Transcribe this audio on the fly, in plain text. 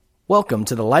Welcome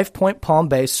to the LifePoint Palm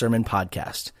Bay Sermon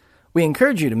Podcast. We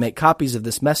encourage you to make copies of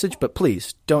this message, but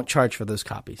please don't charge for those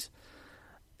copies.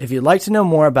 If you'd like to know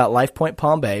more about LifePoint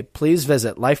Palm Bay, please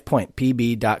visit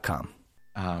lifepointpb.com.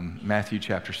 Matthew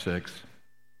chapter 6.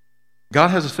 God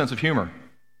has a sense of humor.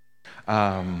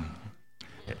 And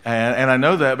I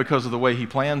know that because of the way he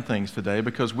planned things today,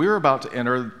 because we're about to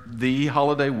enter the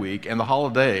holiday week and the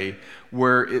holiday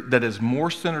that is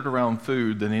more centered around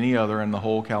food than any other in the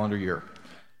whole calendar year.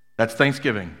 That's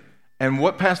Thanksgiving. And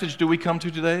what passage do we come to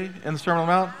today in the Sermon on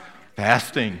the Mount?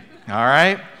 Fasting. All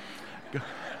right?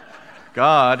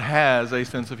 God has a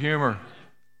sense of humor.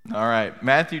 All right.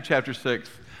 Matthew chapter 6,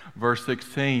 verse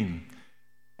 16.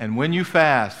 And when you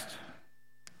fast,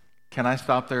 can I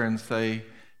stop there and say,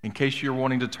 in case you're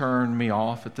wanting to turn me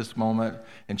off at this moment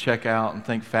and check out and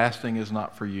think fasting is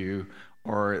not for you,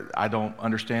 or I don't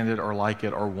understand it or like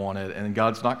it or want it, and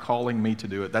God's not calling me to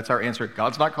do it. That's our answer.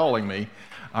 God's not calling me.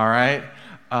 All right?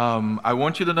 I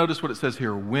want you to notice what it says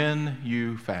here, when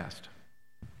you fast.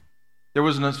 There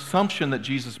was an assumption that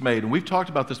Jesus made, and we've talked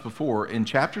about this before. In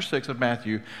chapter 6 of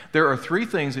Matthew, there are three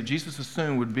things that Jesus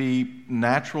assumed would be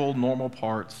natural, normal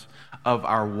parts of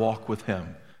our walk with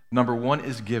him. Number one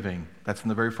is giving. That's in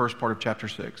the very first part of chapter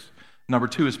 6. Number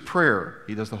two is prayer.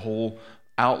 He does the whole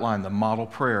outline, the model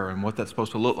prayer, and what that's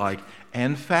supposed to look like.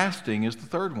 And fasting is the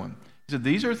third one. He said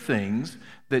these are things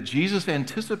that Jesus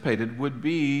anticipated would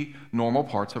be normal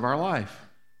parts of our life.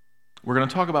 We're going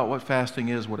to talk about what fasting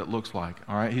is, what it looks like.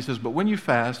 All right? He says, but when you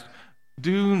fast,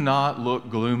 do not look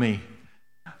gloomy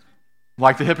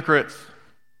like the hypocrites.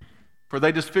 For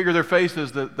they disfigure their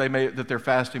faces that their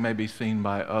fasting may be seen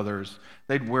by others.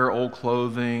 They'd wear old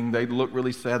clothing. They'd look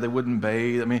really sad. They wouldn't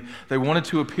bathe. I mean, they wanted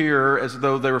to appear as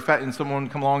though they were fat, and someone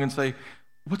would come along and say,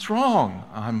 "What's wrong?"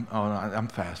 I'm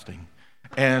fasting.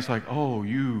 And it's like, "Oh,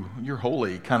 you're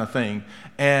holy," kind of thing.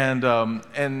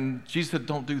 And Jesus said,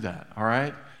 "Don't do that." All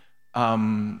right.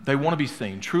 They want to be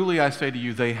seen. Truly, I say to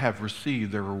you, they have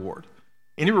received their reward.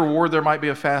 Any reward there might be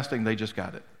of fasting, they just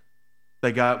got it.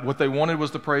 They got what they wanted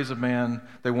was the praise of man.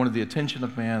 They wanted the attention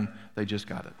of man. They just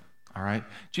got it. All right?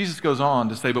 Jesus goes on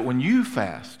to say, but when you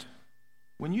fast,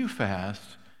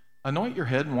 anoint your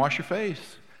head and wash your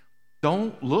face.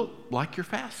 Don't look like you're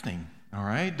fasting. All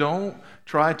right? Don't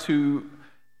try to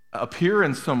appear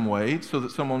in some way so that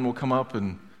someone will come up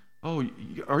and, "Oh,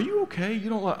 are you okay?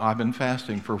 You don't look, I've been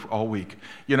fasting for all week,"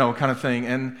 kind of thing.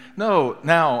 And no,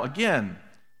 now, again,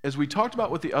 as we talked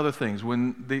about with the other things,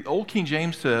 when the old King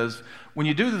James says, when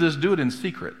you do this, do it in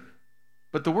secret.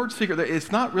 But the word secret,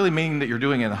 it's not really meaning that you're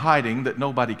doing it in hiding, that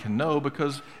nobody can know,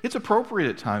 because it's appropriate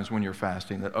at times when you're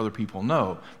fasting that other people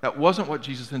know. That wasn't what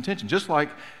Jesus' intention. Just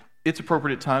like it's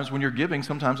appropriate at times when you're giving,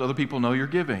 sometimes other people know you're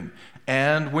giving.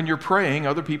 And when you're praying,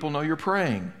 other people know you're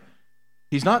praying.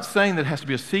 He's not saying that it has to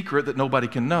be a secret that nobody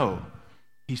can know.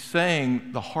 He's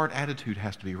saying the heart attitude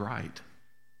has to be right.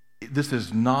 This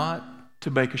is not to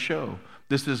make a show.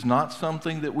 This is not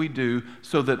something that we do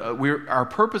so that our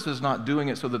purpose is not doing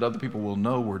it so that other people will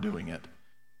know we're doing it.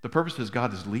 The purpose is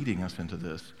God is leading us into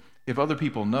this. If other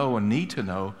people know and need to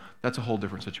know, that's a whole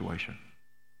different situation.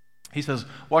 He says,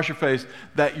 wash your face,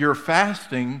 that your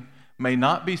fasting may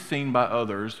not be seen by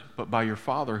others, but by your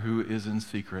Father who is in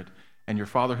secret. And your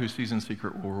Father who sees in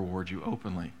secret will reward you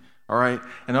openly. All right?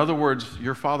 In other words,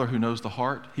 your Father who knows the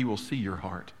heart, he will see your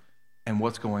heart and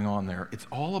what's going on there. It's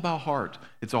all about heart.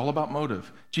 It's all about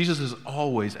motive. Jesus is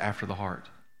always after the heart.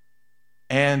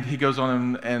 And he goes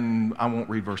on, and I won't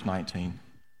read verse 19,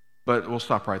 but we'll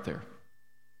stop right there.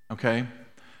 Okay?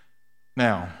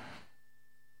 Now,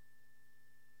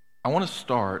 I want to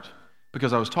start,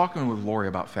 because I was talking with Lori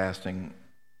about fasting,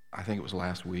 I think it was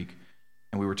last week,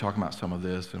 and we were talking about some of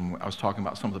this, and I was talking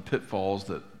about some of the pitfalls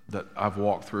that I've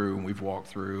walked through and we've walked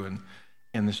through and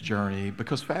in this journey,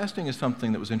 because fasting is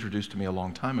something that was introduced to me a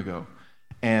long time ago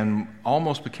and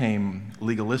almost became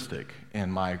legalistic in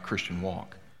my Christian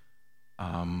walk.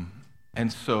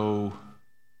 And so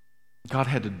God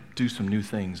had to do some new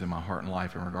things in my heart and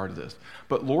life in regard to this.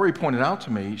 But Lori pointed out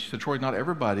to me, she said, "Troy, not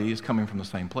everybody is coming from the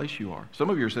same place you are. Some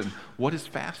of you are saying, what is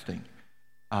fasting?"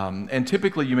 And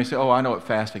typically you may say, "Oh, I know what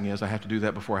fasting is. I have to do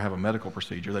that before I have a medical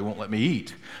procedure. They won't let me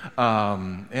eat."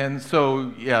 And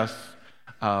so, yes,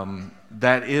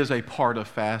 that is a part of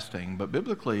fasting. But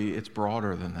biblically, it's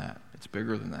broader than that. It's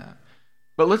bigger than that.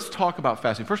 But let's talk about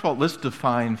fasting. First of all, let's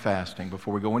define fasting.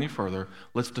 Before we go any further,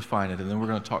 let's define it, and then we're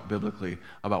going to talk biblically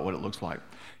about what it looks like.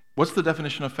 What's the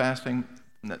definition of fasting?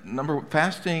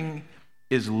 Fasting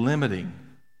is limiting.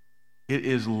 It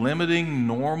is limiting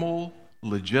normal,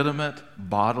 legitimate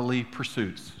bodily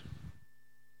pursuits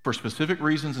for specific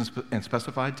reasons and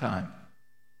specified time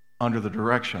under the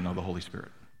direction of the Holy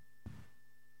Spirit.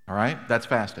 all right? That's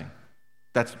fasting.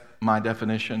 That's my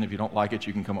definition. If you don't like it,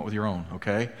 you can come up with your own,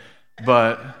 okay?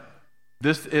 But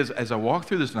this is, as I walk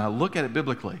through this and I look at it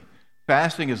biblically,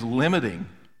 fasting is limiting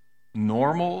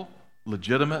normal,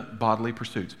 legitimate bodily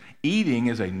pursuits. Eating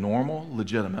is a normal,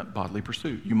 legitimate bodily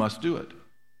pursuit. You must do it.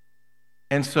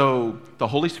 And so the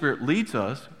Holy Spirit leads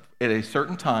us at a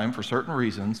certain time for certain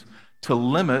reasons to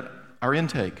limit our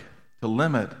intake, to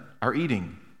limit our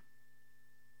eating.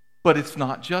 But it's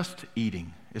not just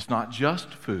eating. It's not just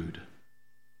food.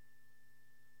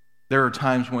 There are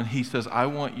times when he says, I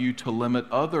want you to limit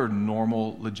other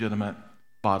normal, legitimate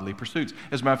bodily pursuits.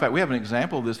 As a matter of fact, we have an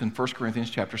example of this in 1 Corinthians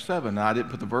chapter 7. Now, I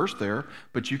didn't put the verse there,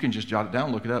 but you can just jot it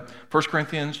down, look it up. 1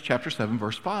 Corinthians chapter 7,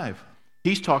 verse 5.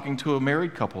 He's talking to a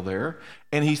married couple there,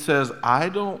 and he says, I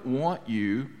don't want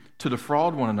you to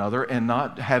defraud one another and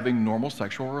not having normal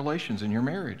sexual relations in your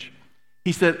marriage.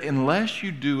 He said, unless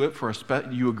you do it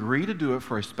you agree to do it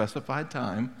for a specified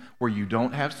time where you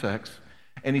don't have sex,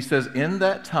 and he says, in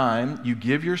that time, you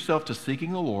give yourself to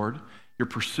seeking the Lord, you're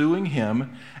pursuing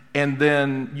him, and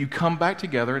then you come back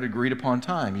together at agreed upon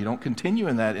time. You don't continue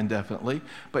in that indefinitely,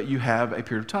 but you have a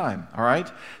period of time, all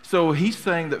right? So he's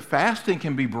saying that fasting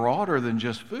can be broader than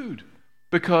just food,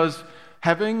 because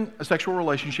having a sexual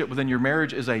relationship within your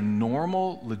marriage is a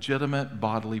normal, legitimate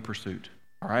bodily pursuit,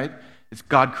 all right? It's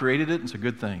God created it, and it's a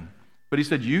good thing. But he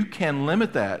said you can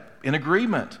limit that in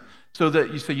agreement so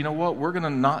that you say, you know what, we're going to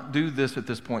not do this at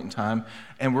this point in time,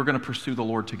 and we're going to pursue the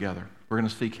Lord together. We're going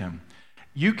to seek him.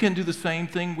 You can do the same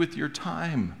thing with your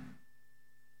time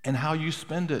and how you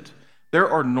spend it. There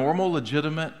are normal,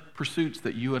 legitimate pursuits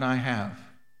that you and I have.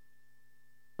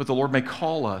 But the Lord may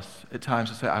call us at times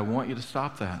to say, I want you to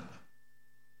stop that.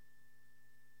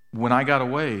 When I got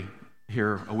away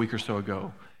here a week or so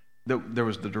ago, there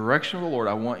was the direction of the Lord.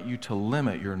 I want you to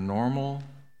limit your normal,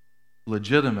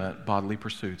 legitimate bodily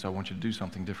pursuits. I want you to do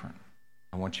something different.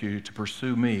 I want you to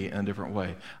pursue me in a different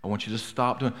way. I want you to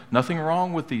stop doing, nothing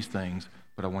wrong with these things,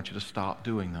 but I want you to stop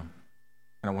doing them.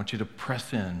 And I want you to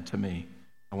press in to me.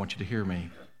 I want you to hear me.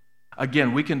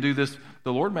 Again, we can do this.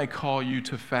 The Lord may call you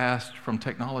to fast from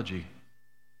technology.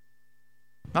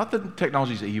 Not that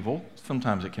technology is evil.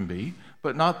 Sometimes it can be.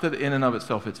 But not that in and of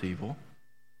itself it's evil.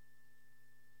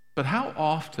 But how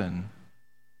often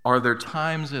are there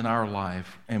times in our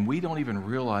life, and we don't even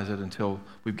realize it until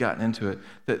we've gotten into it,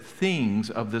 that things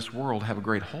of this world have a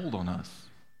great hold on us?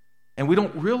 And we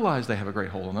don't realize they have a great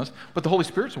hold on us, but the Holy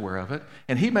Spirit's aware of it,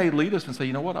 and he may lead us and say,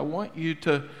 you know what, I want you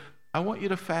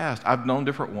to fast. I've known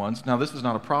different ones. Now, this is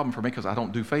not a problem for me because I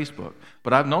don't do Facebook,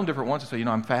 but I've known different ones that say, you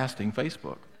know, I'm fasting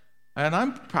Facebook. And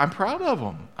I'm proud of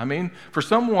them. I mean, for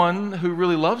someone who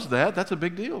really loves that, that's a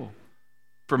big deal.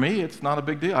 For me, it's not a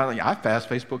big deal. I fast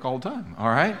Facebook all the time, all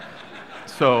right?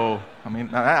 So, I mean,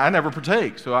 I never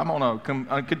partake, so I'm on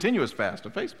a continuous fast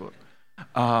of Facebook.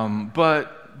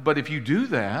 But if you do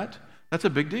that, that's a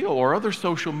big deal. Or other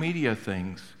social media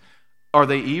things. Are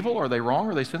they evil? Are they wrong?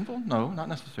 Are they sinful? No, not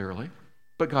necessarily.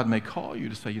 But God may call you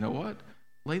to say, you know what?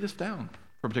 Lay this down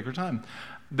for a particular time.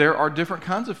 There are different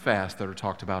kinds of fasts that are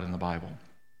talked about in the Bible.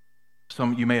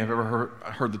 Some you may have ever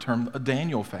heard the term a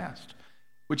Daniel fast,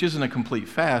 which isn't a complete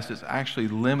fast. It's actually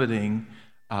limiting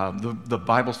the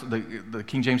Bible. The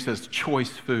King James says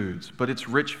choice foods, but it's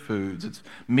rich foods. It's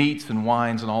meats and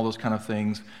wines and all those kind of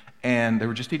things. And they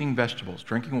were just eating vegetables,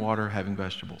 drinking water, having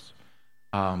vegetables.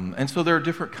 And so there are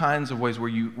different kinds of ways where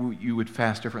you would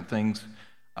fast different things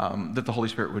that the Holy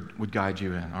Spirit would guide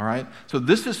you in, all right? So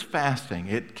this is fasting.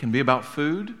 It can be about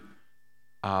food,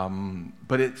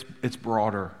 but it's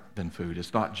broader than food.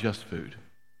 It's not just food.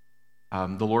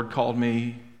 The Lord called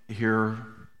me here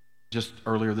just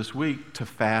earlier this week to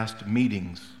fast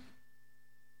meetings.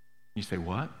 You say,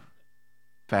 what?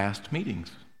 Fast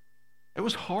meetings. It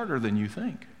was harder than you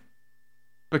think.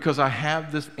 Because I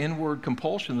have this inward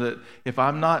compulsion that if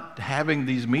I'm not having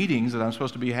these meetings that I'm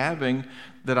supposed to be having,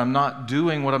 that I'm not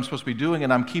doing what I'm supposed to be doing,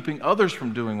 and I'm keeping others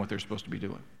from doing what they're supposed to be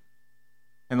doing.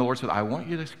 And the Lord said, I want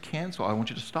you to cancel. I want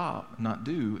you to stop and not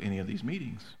do any of these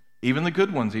meetings. Even the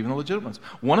good ones, even the legitimate ones.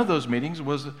 One of those meetings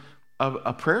was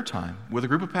a prayer time with a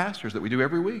group of pastors that we do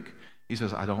every week. He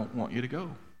says, I don't want you to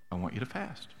go. I want you to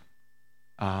fast.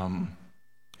 And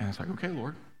it's like, okay,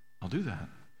 Lord, I'll do that.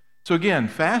 So again,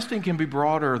 fasting can be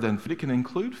broader than food. It can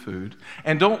include food.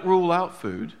 And don't rule out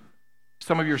food.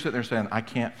 Some of you are sitting there saying, I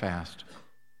can't fast.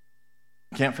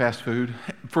 Can't fast food.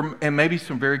 And maybe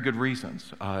some very good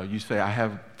reasons. You say, I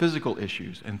have physical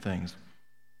issues and things.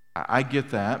 I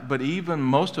get that. But even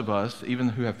most of us, even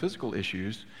who have physical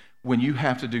issues, when you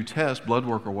have to do tests, blood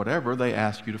work or whatever, they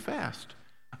ask you to fast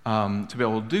to be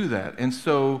able to do that. And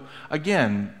so,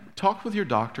 again, talk with your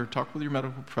doctor, talk with your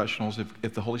medical professionals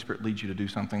if the Holy Spirit leads you to do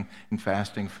something in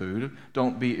fasting food.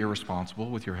 Don't be irresponsible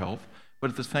with your health.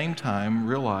 But at the same time,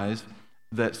 realize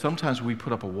that sometimes we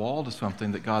put up a wall to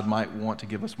something that God might want to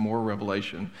give us more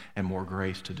revelation and more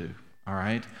grace to do, all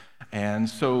right? And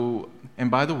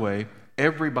by the way,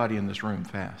 everybody in this room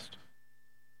fast.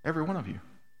 Every one of you.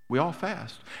 We all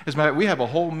fast. As a matter of fact, we have a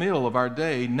whole meal of our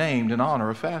day named in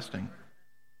honor of fasting.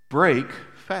 Break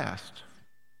fast.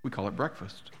 We call it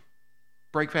breakfast.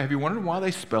 Break fast. Have you wondered why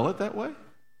they spell it that way?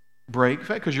 Break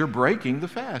fast, because you're breaking the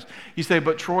fast. You say,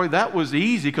 but Troy, that was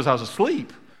easy because I was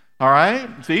asleep. All right?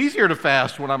 It's easier to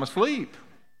fast when I'm asleep.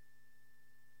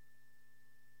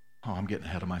 Oh, I'm getting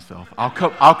ahead of myself. I'll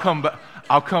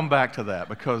come back to that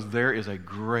because there is a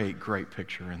great, great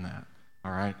picture in that.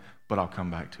 All right? But I'll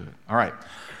come back to it. All right.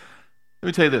 Let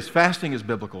me tell you this. Fasting is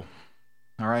biblical.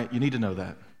 All right? You need to know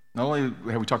that. Not only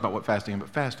have we talked about what fasting is, but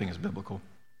fasting is biblical.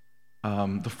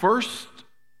 The first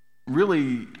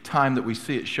really time that we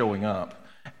see it showing up,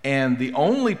 and the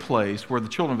only place where the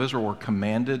children of Israel were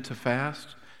commanded to fast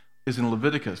is in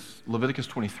Leviticus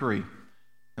 23.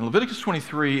 And Leviticus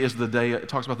 23 is the day, it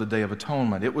talks about the Day of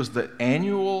Atonement. It was the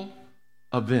annual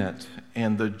event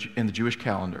in the Jewish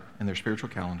calendar, in their spiritual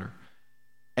calendar.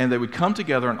 And they would come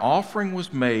together, an offering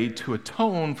was made to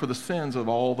atone for the sins of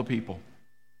all the people.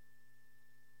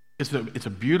 It's a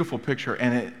beautiful picture,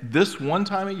 and this one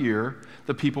time a year,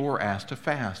 the people were asked to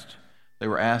fast. They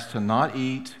were asked to not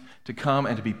eat, to come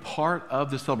and to be part of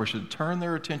the celebration, to turn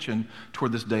their attention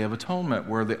toward this Day of Atonement,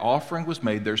 where the offering was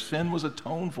made, their sin was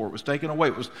atoned for, it was taken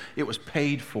away, it was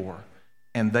paid for,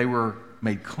 and they were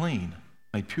made clean,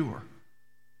 made pure.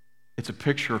 It's a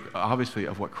picture, obviously,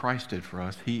 of what Christ did for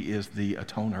us. He is the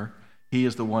atoner. He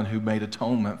is the one who made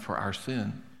atonement for our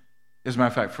sin. As a matter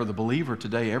of fact, for the believer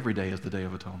today, every day is the Day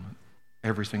of Atonement.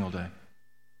 Every single day.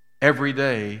 Every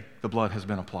day, the blood has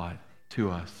been applied to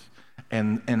us,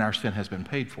 and our sin has been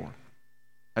paid for.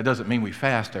 That doesn't mean we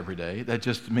fast every day. That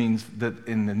just means that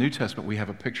in the New Testament, we have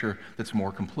a picture that's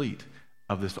more complete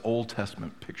of this Old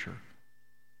Testament picture.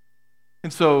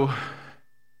 And so,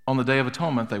 on the Day of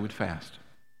Atonement, they would fast.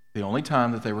 The only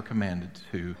time that they were commanded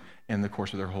to in the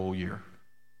course of their whole year.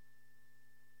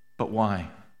 But why?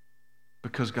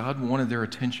 Because God wanted their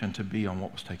attention to be on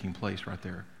what was taking place right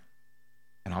there.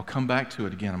 And I'll come back to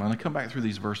it again. I'm going to come back through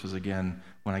these verses again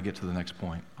when I get to the next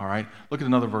point. All right? Look at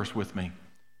another verse with me.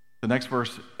 The next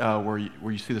verse where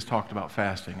you see this talked about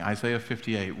fasting, Isaiah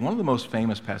 58, one of the most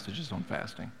famous passages on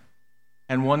fasting.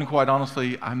 And one, quite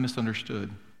honestly, I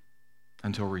misunderstood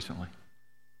until recently.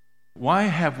 Why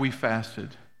have we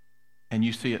fasted and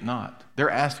you see it not?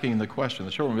 They're asking the question.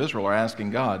 The children of Israel are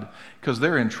asking God because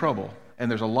they're in trouble. And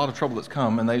there's a lot of trouble that's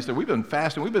come. And they say, we've been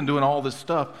fasting, we've been doing all this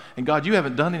stuff. And God, you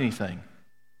haven't done anything.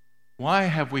 Why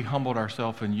have we humbled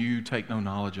ourselves and you take no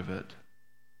knowledge of it?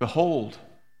 Behold,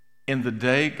 in the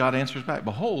day, God answers back,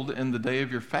 behold, in the day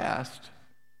of your fast,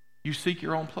 you seek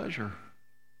your own pleasure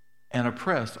and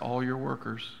oppress all your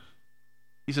workers.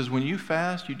 He says, when you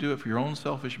fast, you do it for your own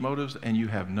selfish motives and you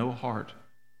have no heart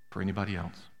for anybody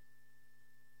else.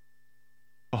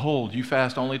 Behold, you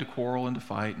fast only to quarrel and to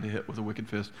fight and to hit with a wicked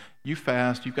fist. You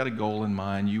fast, you've got a goal in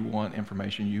mind, you want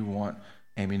information, you want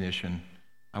ammunition.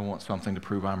 I want something to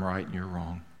prove I'm right and you're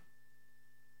wrong.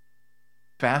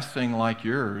 Fasting like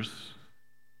yours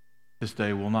this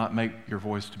day will not make your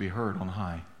voice to be heard on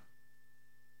high.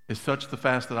 Is such the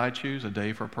fast that I choose, a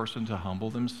day for a person to humble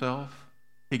themselves?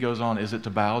 He goes on, is it to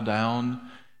bow down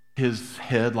his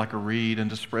head like a reed and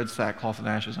to spread sackcloth and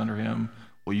ashes under him?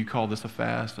 Will you call this a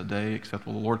fast, a day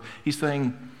acceptable to the Lord? He's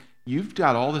saying, you've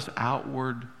got all this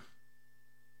outward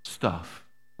stuff,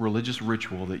 religious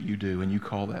ritual that you do, and you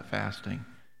call that fasting.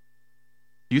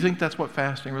 Do you think that's what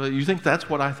fasting really is? You think that's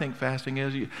what I think fasting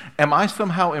is? Am I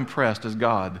somehow impressed as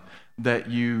God that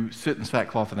you sit in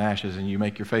sackcloth and ashes and you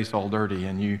make your face all dirty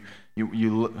and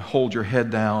you hold your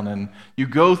head down and you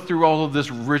go through all of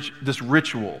this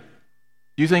ritual?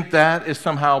 Do you think that is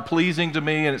somehow pleasing to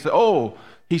me and it's, oh,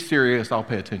 he's serious, I'll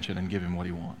pay attention and give him what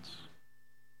he wants?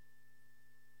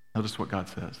 Notice what God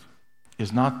says.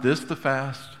 Is not this the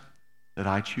fast that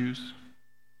I choose?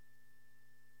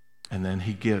 And then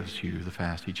he gives you the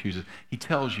fast he chooses. He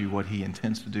tells you what he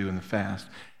intends to do in the fast.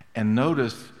 And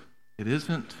notice, it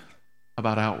isn't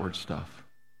about outward stuff.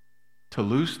 To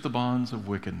loose the bonds of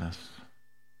wickedness,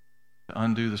 to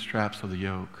undo the straps of the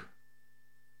yoke,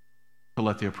 to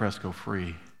let the oppressed go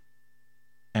free,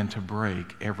 and to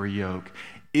break every yoke.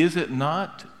 Is it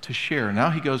not to share?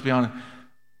 Now he goes beyond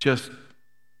just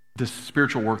this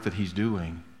spiritual work that he's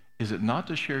doing. Is it not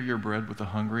to share your bread with the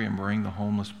hungry and bring the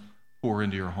homeless poor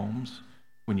into your homes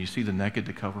when you see the naked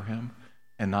to cover him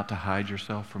and not to hide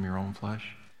yourself from your own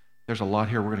flesh? There's a lot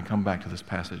here. We're going to come back to this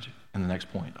passage in the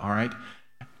next point, all right?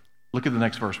 Look at the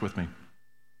next verse with me.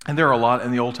 And there are a lot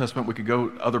in the Old Testament. We could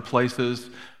go other places.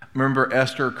 Remember,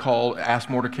 Esther asked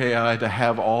Mordecai to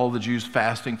have all the Jews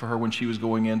fasting for her when she was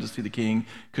going in to see the king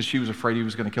because she was afraid he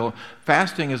was going to kill her.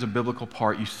 Fasting is a biblical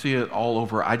part. You see it all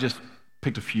over. I just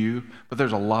picked a few, but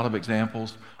there's a lot of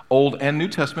examples. Old and New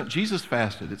Testament, Jesus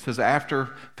fasted. It says after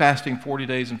fasting 40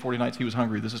 days and 40 nights, he was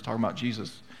hungry. This is talking about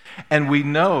Jesus. And we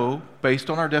know, based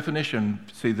on our definition,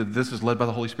 see that this is led by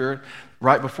the Holy Spirit.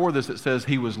 Right before this, it says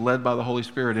he was led by the Holy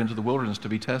Spirit into the wilderness to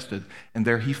be tested. And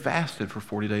there he fasted for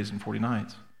 40 days and 40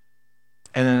 nights.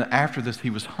 And then after this, he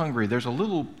was hungry. There's a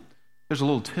little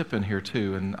tip in here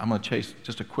too, and I'm going to chase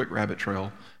just a quick rabbit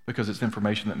trail because it's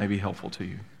information that may be helpful to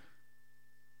you.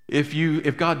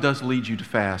 If God does lead you to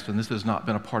fast, and this has not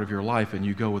been a part of your life, and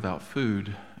you go without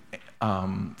food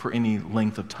for any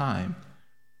length of time,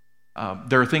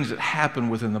 there are things that happen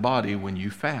within the body when you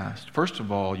fast. First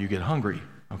of all, you get hungry,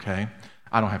 okay?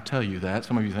 I don't have to tell you that.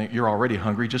 Some of you think you're already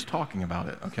hungry just talking about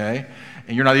it, okay?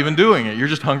 And you're not even doing it. You're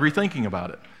just hungry thinking about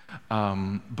it.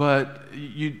 But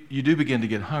you do begin to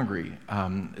get hungry,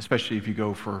 especially if you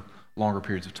go for longer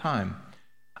periods of time,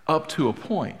 up to a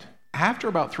point. After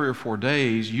about 3 or 4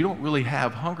 days, you don't really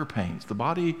have hunger pains. The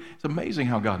body, it's amazing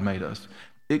how God made us.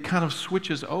 It kind of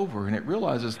switches over and it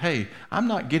realizes, hey, I'm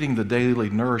not getting the daily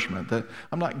nourishment, that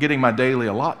I'm not getting my daily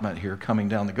allotment here coming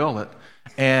down the gullet.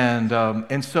 And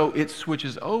so it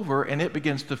switches over and it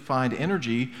begins to find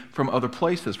energy from other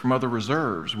places, from other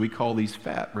reserves. We call these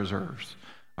fat reserves.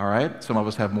 All right, some of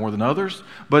us have more than others,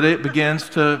 but it begins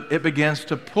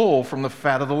to pull from the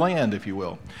fat of the land, if you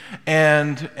will.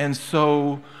 And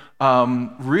so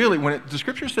really, the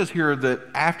scripture says here that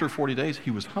after 40 days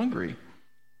he was hungry,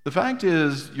 the fact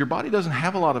is your body doesn't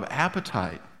have a lot of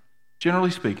appetite. Generally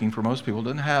speaking, for most people,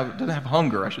 doesn't have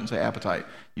hunger. I shouldn't say appetite.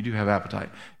 You do have appetite.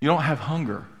 You don't have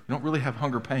hunger. You don't really have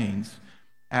hunger pains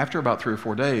after about 3 or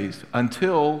 4 days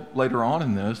until later on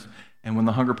in this. And when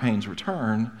the hunger pains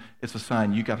return, it's a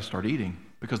sign you got to start eating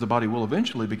because the body will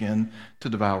eventually begin to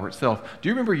devour itself. Do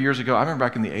you remember years ago, I remember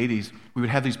back in the 80s, we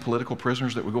would have these political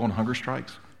prisoners that would go on hunger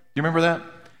strikes. Do you remember that?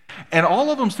 And all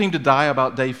of them seemed to die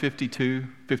about day 52,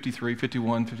 53,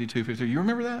 51, 52, 53. You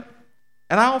remember that?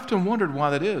 And I often wondered why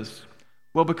that is.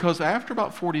 Well, because after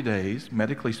about 40 days,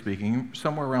 medically speaking,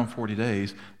 somewhere around 40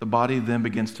 days, the body then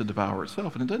begins to devour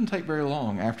itself. And it doesn't take very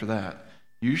long after that,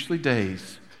 usually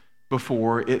days,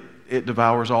 before it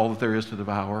devours all that there is to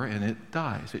devour and it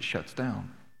dies, it shuts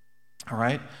down. All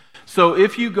right? So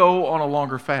if you go on a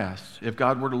longer fast, if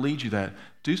God were to lead you that,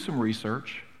 do some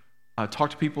research,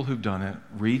 talk to people who've done it,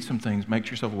 read some things, make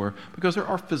yourself aware, because there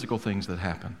are physical things that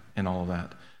happen in all of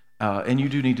that. And you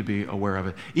do need to be aware of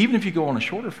it. Even if you go on a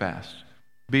shorter fast,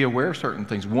 be aware of certain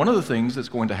things. One of the things that's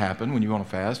going to happen when you go on a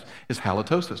fast is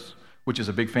halitosis, which is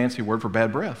a big fancy word for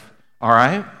bad breath. All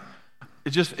right? It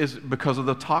just is because of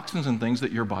the toxins and things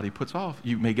that your body puts off.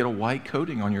 You may get a white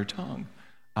coating on your tongue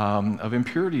of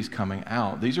impurities coming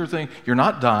out. These are things, you're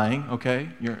not dying, okay?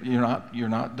 You're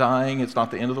not dying. It's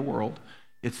not the end of the world.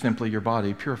 It's simply your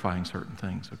body purifying certain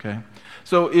things, okay?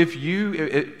 So if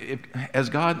as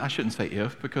God, I shouldn't say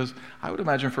if, because I would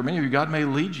imagine for many of you, God may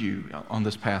lead you on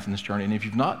this path and this journey. And if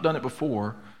you've not done it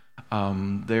before,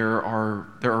 there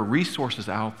are resources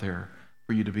out there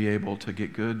for you to be able to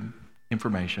get good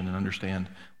information and understand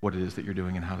what it is that you're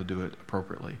doing and how to do it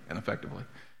appropriately and effectively.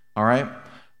 All right?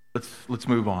 Let's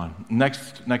move on.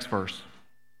 Next verse.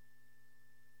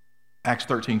 Acts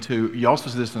 13:2. You also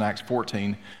see this in Acts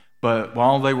 14. But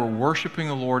while they were worshiping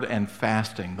the Lord and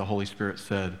fasting, the Holy Spirit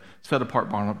said, set apart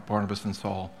Barnabas and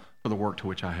Saul for the work to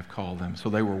which I have called them. So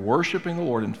they were worshiping the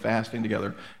Lord and fasting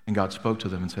together, and God spoke to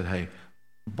them and said, hey,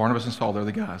 Barnabas and Saul, they're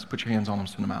the guys. Put your hands on them,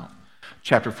 send them out.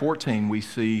 Chapter 14, we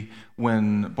see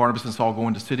when Barnabas and Saul go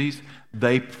into cities,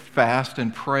 they fast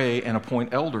and pray and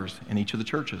appoint elders in each of the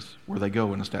churches where they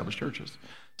go and establish churches.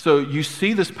 So you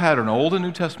see this pattern. Old and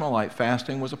New Testament light,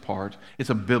 fasting was a part.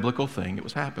 It's a biblical thing. It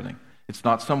was happening. It's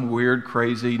not some weird,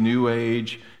 crazy, new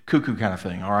age, cuckoo kind of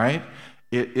thing, all right?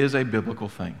 It is a biblical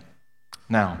thing.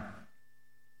 Now,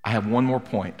 I have one more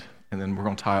point, and then we're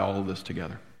going to tie all of this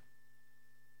together.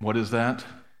 What is that?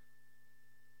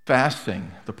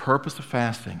 Fasting, the purpose of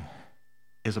fasting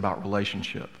is about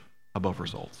relationship above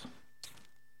results.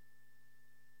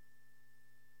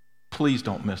 Please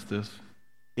don't miss this.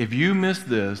 If you miss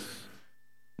this,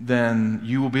 then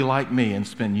you will be like me and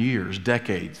spend years,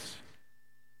 decades,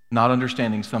 not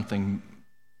understanding something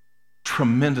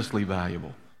tremendously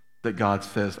valuable that God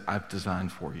says, I've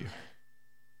designed for you.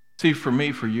 See, for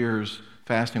me, for years,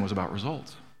 fasting was about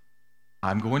results.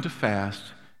 I'm going to fast.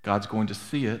 God's going to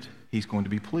see it. He's going to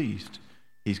be pleased.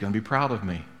 He's going to be proud of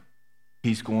me.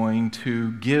 He's going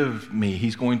to give me.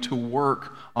 He's going to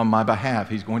work on my behalf.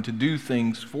 He's going to do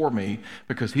things for me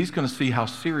because he's going to see how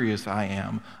serious I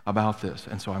am about this.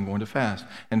 And so I'm going to fast.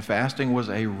 And fasting was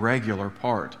a regular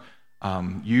part,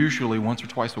 usually once or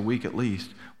twice a week at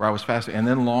least, where I was fasting. And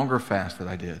then longer fast that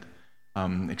I did,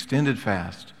 extended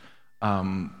fast.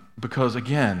 Because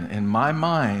again, in my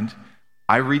mind,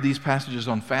 I read these passages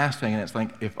on fasting and it's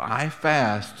like, if I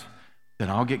fast,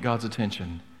 then I'll get God's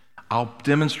attention. I'll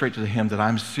demonstrate to him that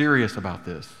I'm serious about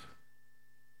this,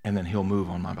 and then he'll move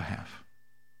on my behalf.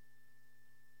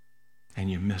 And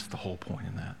you miss the whole point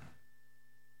in that.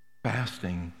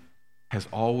 Fasting has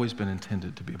always been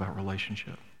intended to be about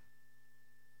relationship,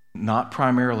 not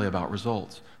primarily about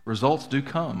results. Results do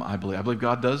come, I believe. I believe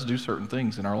God does do certain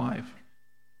things in our life.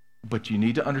 But you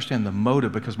need to understand the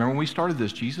motive, because remember when we started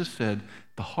this, Jesus said,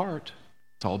 the heart,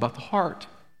 it's all about the heart.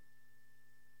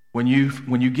 When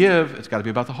you give, it's got to be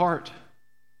about the heart.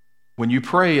 When you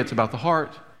pray, it's about the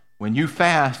heart. When you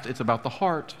fast, it's about the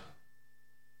heart.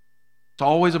 It's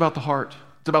always about the heart.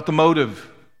 It's about the motive,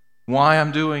 why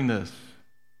I'm doing this.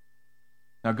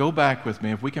 Now go back with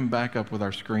me, if we can back up with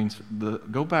our screens,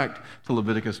 go back to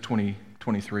Leviticus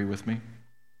 20:23 with me.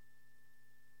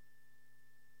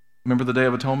 Remember the Day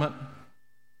of Atonement?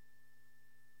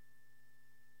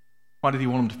 Why did he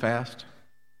want them to fast?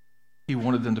 He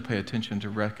wanted them to pay attention to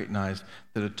recognize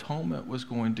that atonement was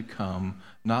going to come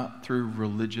not through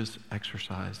religious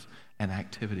exercise and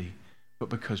activity, but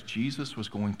because Jesus was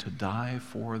going to die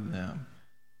for them,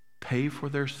 pay for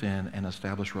their sin, and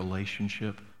establish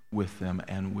relationship with them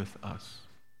and with us.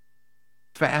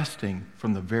 Fasting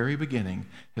from the very beginning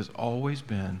has always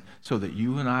been so that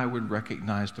you and I would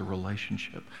recognize the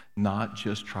relationship, not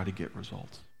just try to get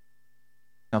results.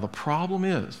 Now the problem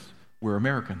is we're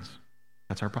Americans.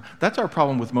 That's our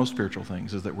problem with most spiritual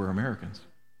things, is that we're Americans.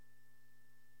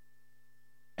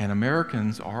 And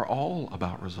Americans are all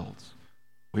about results.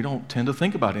 We don't tend to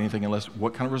think about anything unless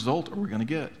what kind of result are we going to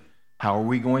get? How are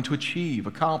we going to achieve,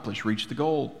 accomplish, reach the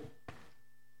goal?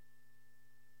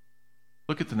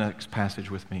 Look at the next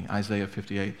passage with me, Isaiah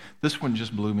 58. This one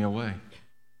just blew me away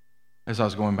as I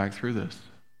was going back through this.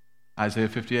 Isaiah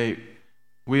 58.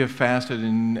 We have fasted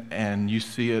and you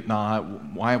see it not.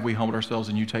 Why have we humbled ourselves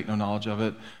and you take no knowledge of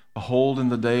it? Behold, in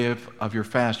the day of your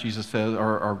fast, Jesus says,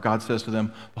 or God says to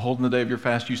them, behold, in the day of your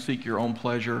fast, you seek your own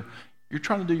pleasure. You're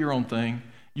trying to do your own thing.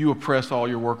 You oppress all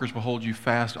your workers. Behold, you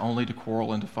fast only to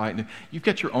quarrel and to fight. You've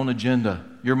got your own agenda.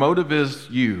 Your motive is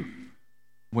you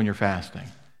when you're fasting.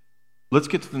 Let's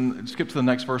skip to the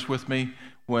next verse with me.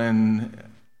 And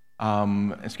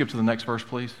skip to the next verse,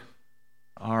 please.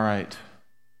 All right.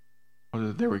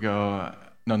 There we go.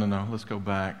 No. Let's go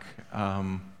back.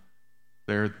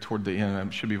 There toward the end,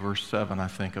 it should be verse 7, I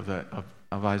think, of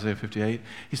Isaiah 58.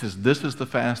 He says, this is the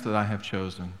fast that I have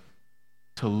chosen,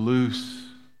 to loose,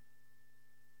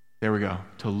 there we go,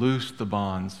 to loose the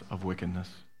bonds of wickedness,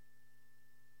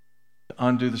 to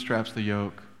undo the straps of the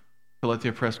yoke, to let the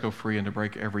oppressed go free, and to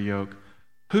break every yoke.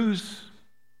 Whose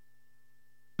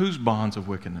bonds of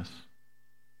wickedness?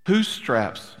 Whose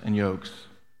straps and yokes?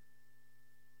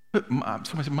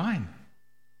 Somebody said,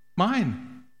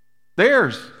 mine,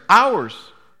 theirs, ours.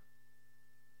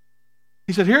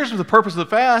 He said, here's the purpose of the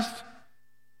fast.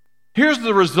 Here's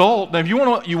the result. Now, if you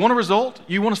want a result,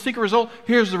 you want to seek a result,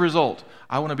 here's the result.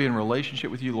 I want to be in relationship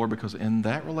with you, Lord, because in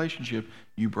that relationship,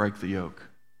 you break the yoke.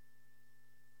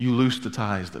 You loose the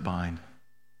ties that bind.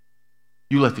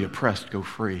 You let the oppressed go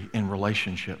free in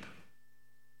relationship.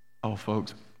 Oh,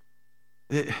 folks,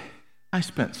 I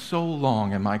spent so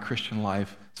long in my Christian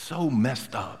life so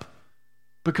messed up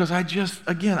because I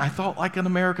thought like an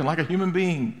American, like a human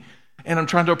being, and I'm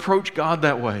trying to approach God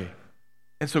that way.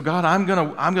 And so, God, I'm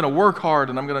gonna work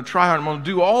hard and I'm gonna try hard. I'm gonna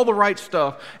do all the right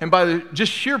stuff. And by the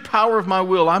just sheer power of my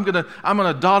will, I'm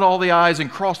gonna dot all the I's and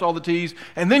cross all the T's.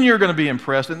 And then you're gonna be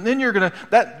impressed. And then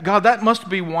that must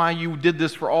be why you did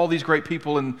this for all these great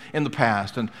people in the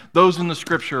past and those in the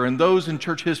Scripture and those in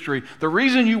church history. The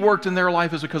reason you worked in their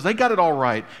life is because they got it all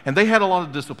right and they had a lot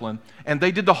of discipline and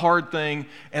they did the hard thing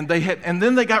and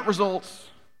then they got results.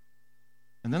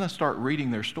 And then I start reading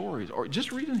their stories or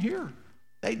just reading here.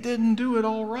 They didn't do it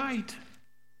all right.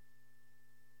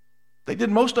 They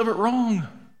did most of it wrong.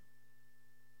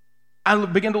 I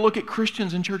began to look at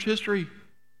Christians in church history.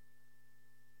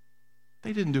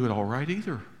 They didn't do it all right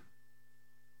either.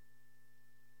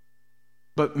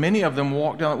 But many of them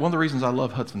walked down. One of the reasons I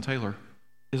love Hudson Taylor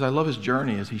is I love his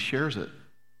journey as he shares it.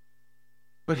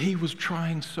 But he was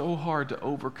trying so hard to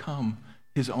overcome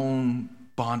his own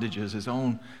bondages, his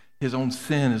own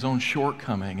sin, his own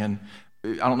shortcoming. And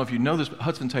I don't know if you know this, but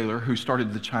Hudson Taylor, who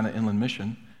started the China Inland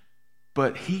Mission,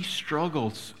 but he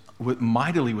struggles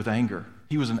mightily with anger.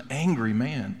 He was an angry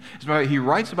man. He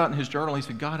writes about in his journal, he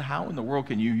said, God, how in the world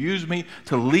can you use me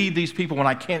to lead these people when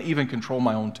I can't even control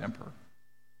my own temper?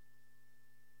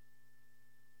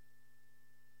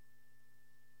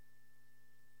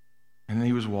 And then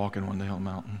he was walking one day on a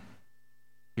mountain.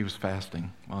 He was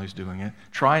fasting while he's doing it,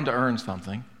 trying to earn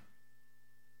something.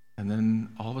 And then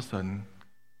all of a sudden,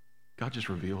 God just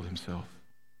revealed himself.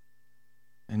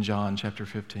 In John chapter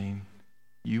 15,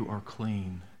 you are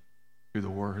clean through the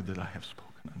word that I have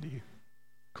spoken unto you.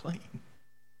 Clean.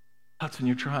 Hudson,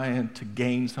 you're trying to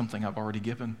gain something I've already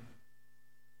given.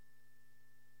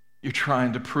 You're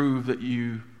trying to prove that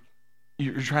you're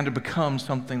trying to become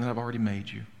something that I've already made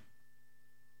you.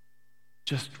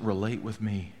 Just relate with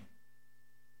me.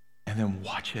 And then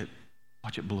watch it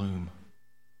bloom.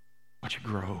 Watch it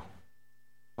grow.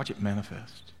 Watch it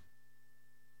manifest.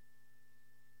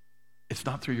 It's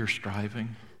not through your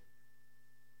striving.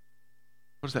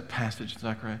 What is that passage in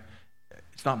Zechariah?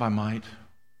 It's not by might,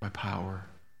 by power,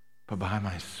 but by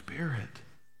my Spirit.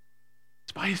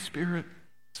 It's by His Spirit.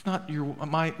 It's not your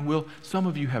might and will. Some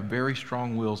of you have very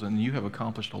strong wills, and you have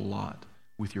accomplished a lot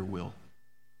with your will.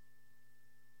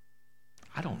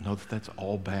 I don't know that that's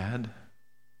all bad,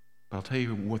 but I'll tell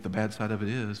you what the bad side of it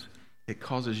is. It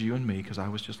causes you and me, because I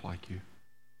was just like you,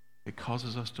 it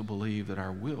causes us to believe that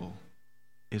our will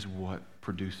is what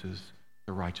produces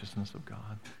the righteousness of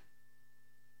God.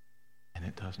 And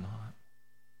it does not.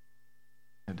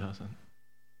 It doesn't.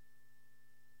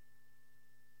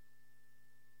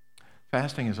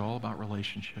 Fasting is all about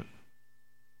relationship.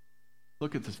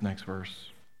 Look at this next verse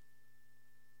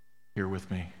here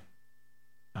with me.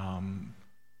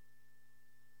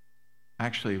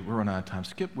 Actually, we're running out of time.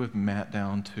 Skip with Matt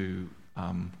down to,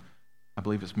 I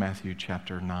believe it's Matthew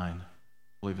chapter 9. I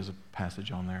believe there's a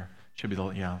passage on there. Should be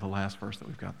the last verse that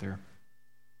we've got there.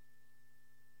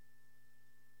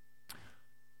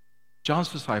 John's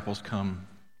disciples come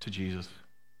to Jesus,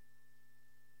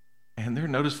 and they're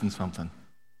noticing something.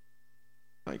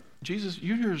 Like, Jesus,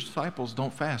 you and your disciples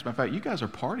don't fast. Matter of fact, you guys are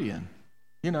partying.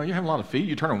 You know, you're having a lot of feast.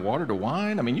 You're turning water to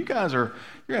wine. I mean, you're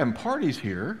having parties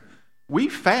here. We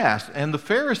fast, and the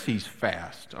Pharisees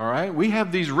fast, all right? We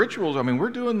have these rituals. I mean, we're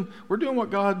doing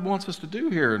what God wants us to do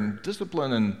here, and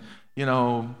discipline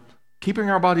and,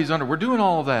 keeping our bodies under. We're doing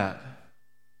all of that.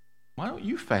 Why don't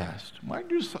you fast? Why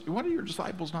do your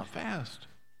disciples not fast?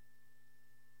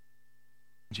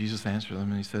 Jesus answered them,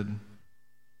 and he said,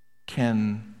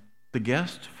 can the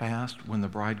guest fast when the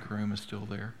bridegroom is still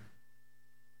there?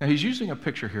 Now, he's using a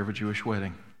picture here of a Jewish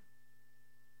wedding.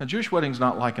 A Jewish wedding's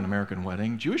not like an American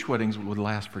wedding. Jewish weddings would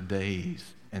last for days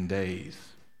and days.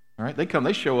 All right?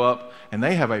 They show up, and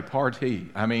they have a party.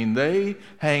 I mean, they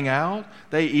hang out,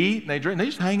 they eat, and they drink. They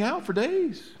just hang out for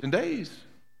days and days.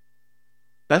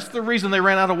 That's the reason they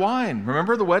ran out of wine.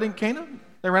 Remember the wedding, Cana?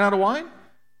 They ran out of wine?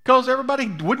 Because everybody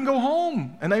wouldn't go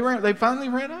home, and they finally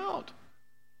ran out.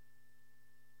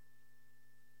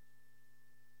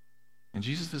 And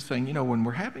Jesus is saying, when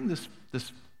we're having this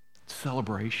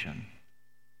celebration,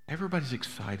 everybody's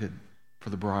excited for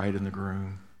the bride and the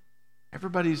groom.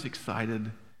 Everybody's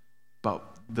excited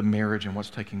about the marriage and what's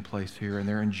taking place here, and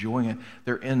they're enjoying it.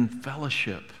 They're in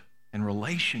fellowship and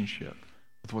relationship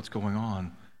with what's going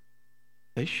on.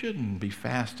 They shouldn't be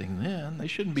fasting then. They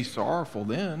shouldn't be sorrowful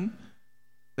then.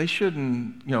 They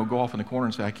shouldn't, go off in the corner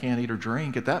and say, I can't eat or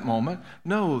drink at that moment.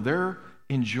 No, they're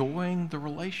enjoying the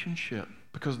relationship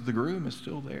because the groom is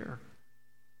still there.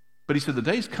 But he said the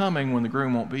day's coming when the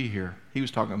groom won't be here. He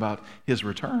was talking about his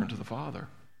return to the Father.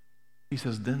 He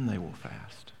says, then they will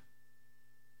fast.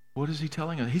 What is he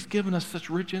telling us? He's given us such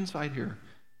rich insight here.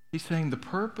 He's saying the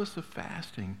purpose of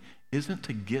fasting isn't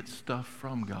to get stuff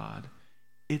from God.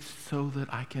 It's so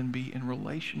that I can be in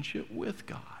relationship with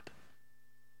God.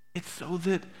 It's so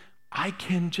that I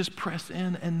can just press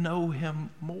in and know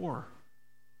Him more.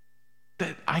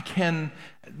 That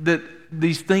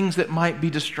these things that might be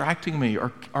distracting me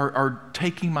are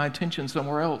taking my attention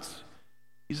somewhere else.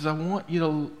 He says, I want you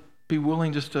to be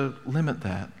willing just to limit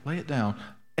that, lay it down,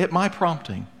 at my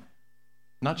prompting.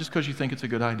 Not just because you think it's a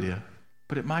good idea,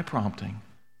 but at my prompting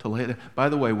to lay it down. By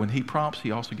the way, when He prompts,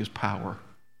 He also gives power.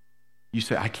 You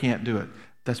say, I can't do it.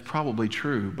 That's probably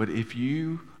true, but if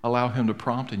you allow Him to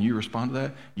prompt and you respond to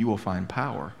that, you will find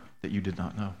power that you did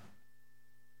not know.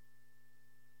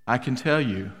 I can tell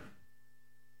you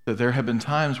that there have been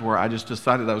times where I just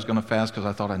decided I was going to fast because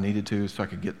I thought I needed to so I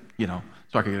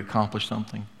could accomplish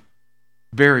something.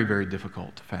 Very, very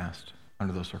difficult to fast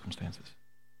under those circumstances.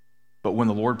 But when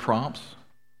the Lord prompts,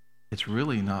 it's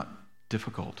really not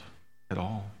difficult at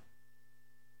all.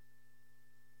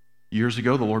 Years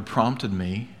ago, the Lord prompted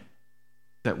me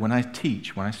that when I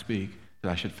teach, when I speak,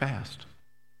 that I should fast.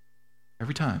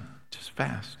 Every time, just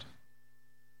fast.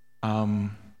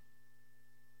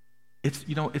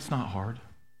 It's not hard.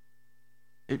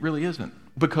 It really isn't,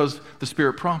 because the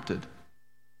Spirit prompted.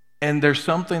 And there's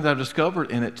something that I've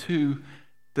discovered in it too,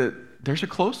 that there's a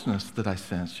closeness that I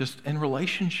sense just in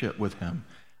relationship with Him.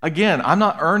 Again, I'm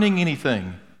not earning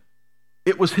anything.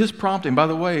 It was His prompting. By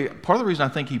the way, part of the reason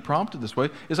I think He prompted this way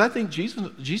is I think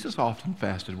Jesus often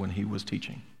fasted when He was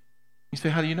teaching. You say,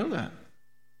 how do you know that?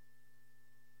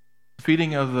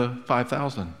 Feeding of the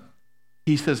 5,000.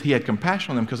 He says He had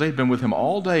compassion on them because they had been with Him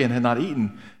all day and had not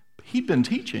eaten. He'd been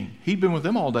teaching. He'd been with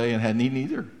them all day and hadn't eaten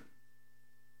either.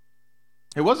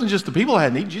 It wasn't just the people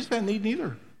hadn't eaten. Jesus hadn't eaten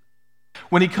either.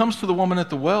 When He comes to the woman at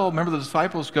the well, remember the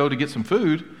disciples go to get some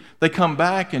food. They come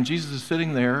back and Jesus is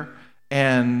sitting there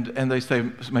and they say,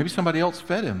 maybe somebody else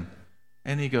fed Him.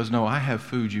 And He goes, no, I have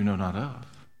food you know not of.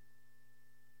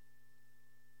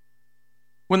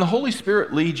 When the Holy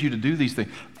Spirit leads you to do these things,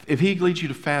 if He leads you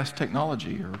to fast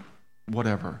technology or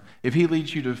whatever, if He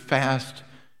leads you to fast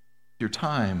your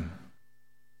time.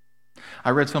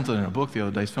 I read something in a book the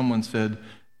other day. Someone said,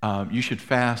 you should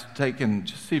fast,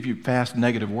 just see if you fast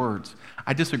negative words.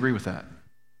 I disagree with that.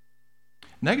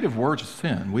 Negative words is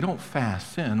sin. We don't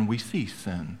fast sin, we see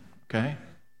sin, okay?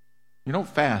 You don't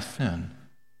fast sin.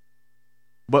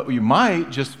 But you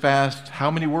might just fast how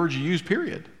many words you use,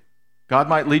 period. God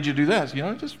might lead you to do that.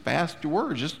 So, just fast your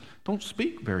words. Just don't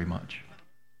speak very much.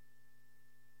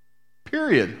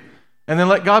 Period. And then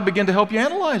let God begin to help you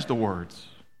analyze the words.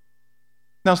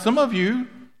 Now, some of you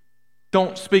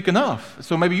don't speak enough,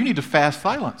 so maybe you need to fast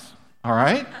silence, all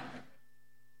right?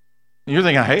 And you're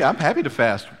thinking, hey, I'm happy to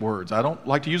fast words. I don't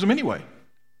like to use them anyway.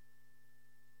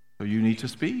 So you need to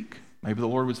speak. Maybe the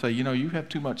Lord would say, you have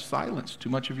too much silence, too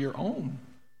much of your own.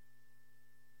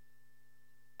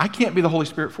 I can't be the Holy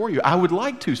Spirit for you. I would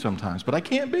like to sometimes, but I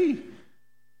can't be.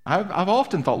 I've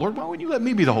often thought, Lord, why wouldn't you let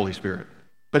me be the Holy Spirit?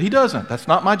 But He doesn't. That's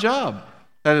not my job.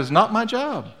 That is not my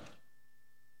job.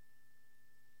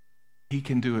 He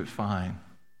can do it fine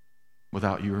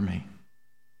without you or me.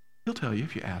 He'll tell you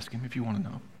if you ask Him, if you want to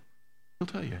know. He'll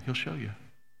tell you. He'll show you.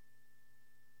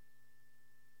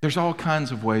 There's all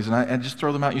kinds of ways, and I just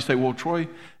throw them out. You say, well, Troy,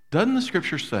 doesn't the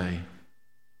Scripture say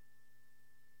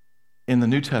in the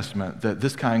New Testament that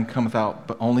this kind cometh out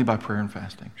but only by prayer and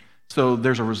fasting? So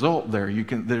there's a result there.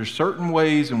 There's certain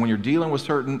ways, and when you're dealing with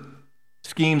certain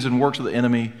schemes and works of the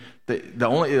enemy, the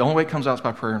only way it comes out is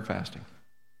by prayer and fasting.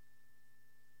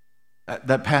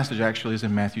 That passage actually is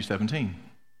in Matthew 17.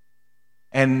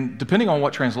 And depending on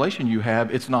what translation you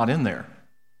have, it's not in there.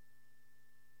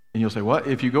 And you'll say, what?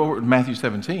 If you go over to Matthew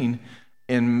 17,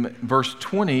 in verse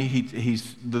 20,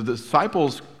 the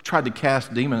disciples tried to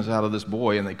cast demons out of this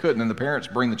boy, and they couldn't. And the parents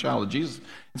bring the child to Jesus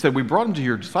and said, we brought him to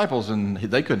your disciples, and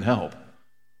they couldn't help.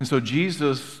 And so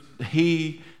Jesus,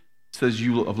 He says,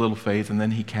 you of little faith, and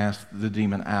then He casts the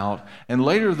demon out. And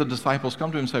later the disciples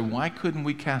come to Him and say, why couldn't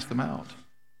we cast them out?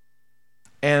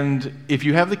 And if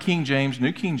you have the King James,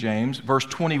 New King James, verse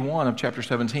 21 of chapter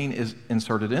 17 is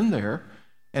inserted in there,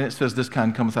 and it says, this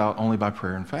kind cometh out only by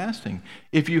prayer and fasting.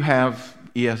 If you have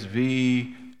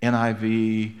ESV,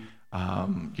 NIV, the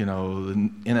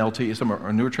NLT, some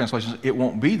are newer translations, it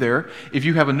won't be there. If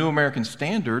you have a New American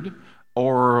Standard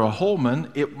or a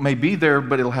Holman, it may be there,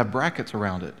 but it'll have brackets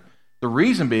around it. The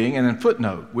reason being, and then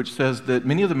footnote, which says that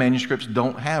many of the manuscripts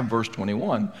don't have verse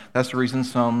 21. That's the reason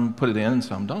some put it in and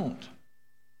some don't.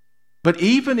 But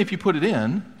even if you put it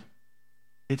in,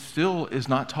 it still is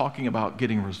not talking about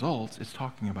getting results. It's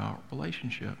talking about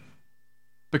relationship.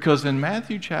 Because in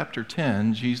Matthew chapter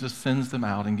 10, Jesus sends them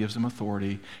out and gives them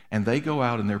authority, and they go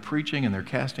out and they're preaching and they're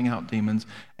casting out demons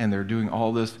and they're doing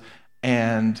all this,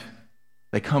 and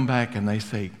they come back and they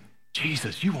say,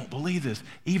 Jesus, you won't believe this.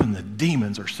 Even the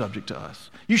demons are subject to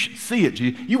us. You should see it,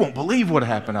 Jesus. You won't believe what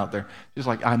happened out there. He's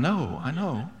like, I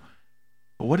know.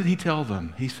 But what did He tell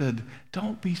them? He said,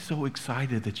 don't be so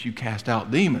excited that you cast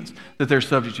out demons, that they're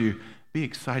subject to you. Be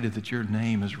excited that your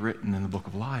name is written in the book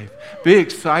of life. Be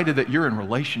excited that you're in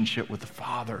relationship with the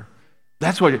Father.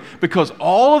 That's what, because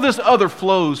all of this other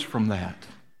flows from that.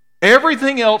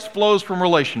 Everything else flows from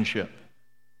relationship.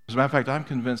 As a matter of fact, I'm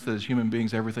convinced that as human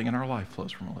beings, everything in our life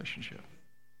flows from relationship.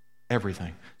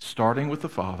 Everything. Starting with the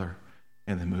Father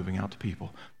and then moving out to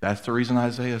people. That's the reason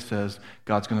Isaiah says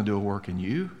God's going to do a work in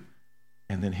you,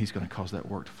 and then He's going to cause that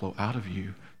work to flow out of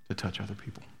you to touch other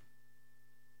people.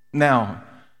 Now,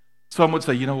 some would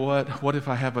say, you know what? What if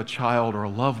I have a child or a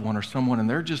loved one or someone and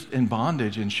they're just in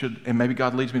bondage and maybe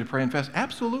God leads me to pray and fast?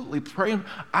 Absolutely. Pray.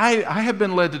 I have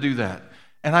been led to do that.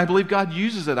 And I believe God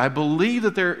uses it. I believe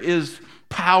that there is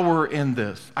power in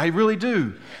this. I really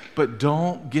do. But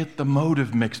don't get the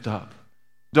motive mixed up.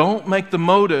 Don't make the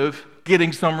motive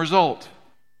getting some result.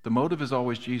 The motive is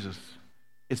always Jesus.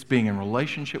 It's being in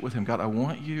relationship with him. God, I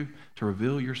want you to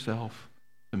reveal yourself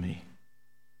to me.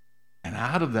 And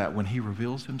out of that, when he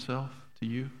reveals himself to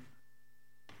you,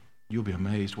 you'll be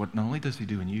amazed what not only does he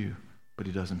do in you, but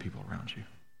he does in people around you.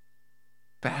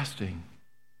 Fasting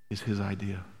is his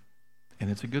idea. And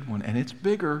it's a good one. And it's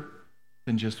bigger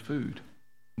than just food,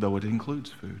 though it includes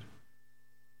food.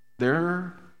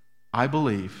 There, I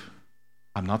believe,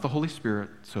 I'm not the Holy Spirit,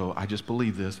 so I just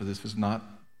believe this. So this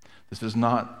is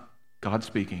not God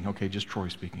speaking, okay, just Troy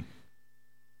speaking.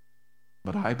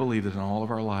 But I believe that in all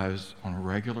of our lives, on a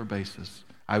regular basis,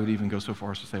 I would even go so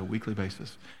far as to say a weekly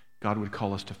basis, God would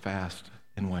call us to fast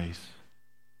in ways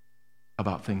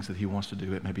about things that he wants to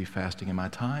do. It may be fasting in my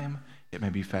time. It may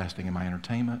be fasting in my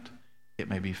entertainment. It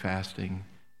may be fasting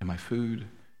in my food.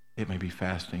 It may be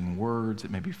fasting words. It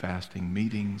may be fasting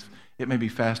meetings. It may be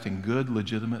fasting good,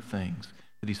 legitimate things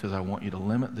that he says, I want you to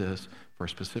limit this for a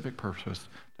specific purpose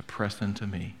to press into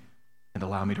me and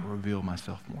allow me to reveal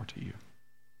myself more to you.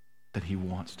 That he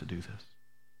wants to do this.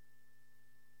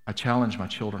 I challenge my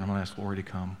children. I'm going to ask Lori to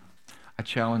come. I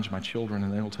challenge my children,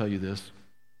 and they will tell you this,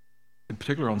 in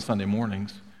particular on Sunday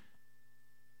mornings,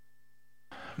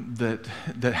 that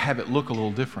have it look a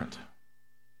little different.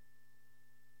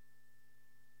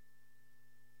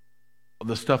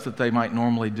 The stuff that they might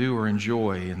normally do or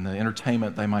enjoy and the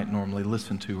entertainment they might normally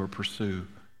listen to or pursue.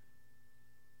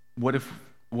 What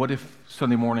if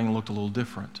Sunday morning looked a little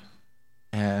different?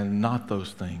 And not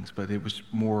those things, but it was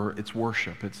more, it's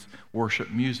worship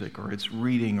music, or it's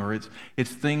reading, or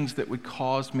it's things that would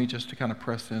cause me just to kind of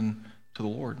press in to the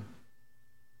Lord.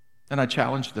 And I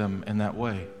challenge them in that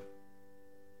way.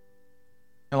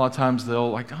 And a lot of times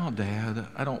they'll like, oh, Dad,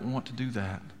 I don't want to do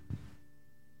that.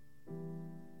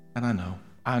 And I know,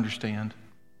 I understand.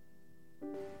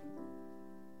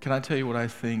 Can I tell you what I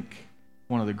think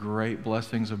one of the great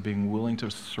blessings of being willing to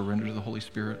surrender to the Holy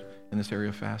Spirit in this area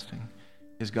of fasting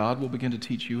is God will begin to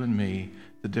teach you and me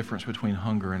the difference between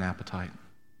hunger and appetite.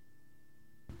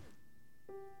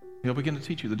 He'll begin to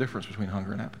teach you the difference between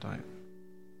hunger and appetite.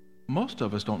 Most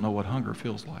of us don't know what hunger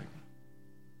feels like,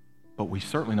 but we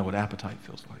certainly know what appetite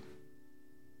feels like.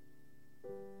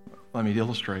 Let me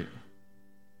illustrate.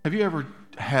 Have you ever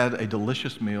had a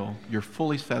delicious meal? You're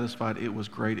fully satisfied. It was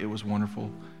great. It was wonderful.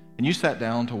 And you sat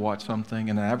down to watch something,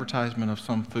 and an advertisement of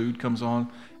some food comes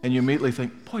on, and you immediately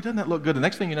think, boy, doesn't that look good? The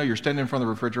next thing you know, you're standing in front of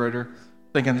the refrigerator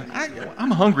thinking, I'm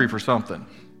hungry for something.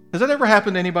 Has that ever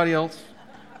happened to anybody else?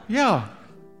 Yeah.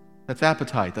 That's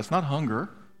appetite. That's not hunger.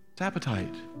 It's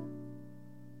appetite.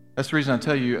 That's the reason I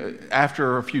tell you,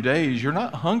 after a few days, you're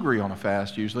not hungry on a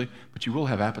fast usually, but you will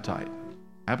have appetite.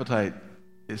 Appetite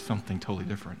is something totally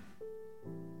different.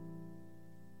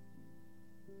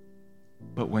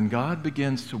 But when God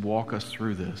begins to walk us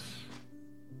through this,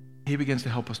 he begins to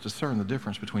help us discern the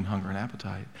difference between hunger and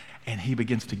appetite. And he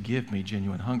begins to give me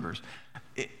genuine hungers.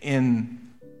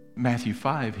 In Matthew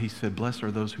 5, he said, blessed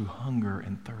are those who hunger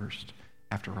and thirst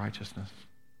after righteousness.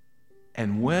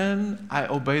 And when I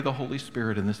obey the Holy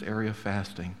Spirit in this area of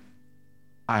fasting,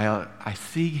 I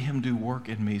see him do work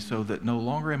in me so that no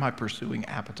longer am I pursuing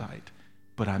appetite,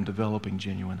 but I'm developing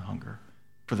genuine hunger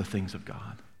for the things of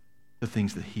God, the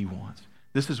things that he wants.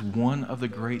 This is one of the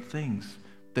great things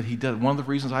that he does. One of the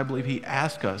reasons I believe he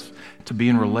asks us to be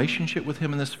in relationship with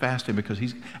him in this fasting, because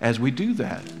as we do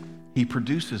that, he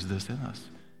produces this in us.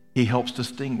 He helps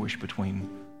distinguish between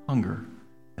hunger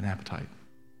and appetite.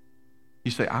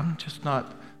 You say, I'm just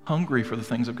not hungry for the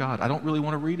things of God. I don't really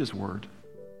want to read his word.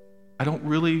 I don't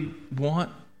really want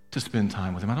to spend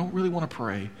time with him. I don't really want to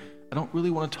pray. I don't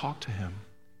really want to talk to him.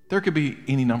 There could be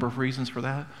any number of reasons for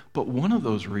that, but one of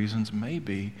those reasons may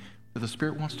be that the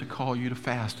Spirit wants to call you to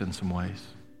fast in some ways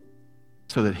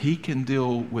so that he can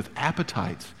deal with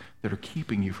appetites that are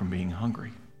keeping you from being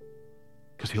hungry,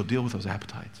 because he'll deal with those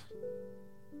appetites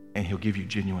and he'll give you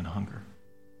genuine hunger.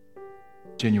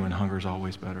 Genuine hunger is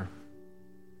always better.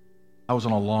 I was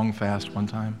on a long fast one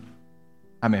time.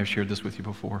 I may have shared this with you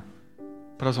before,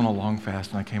 but I was on a long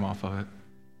fast and I came off of it,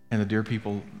 and the dear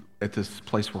people at this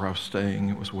place where I was staying,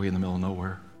 it was way in the middle of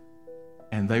nowhere,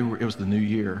 and it was the new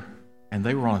year, and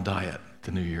they were on a diet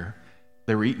the new year.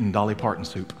 They were eating Dolly Parton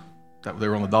soup. They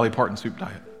were on the Dolly Parton soup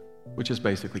diet, which is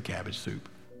basically cabbage soup,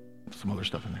 some other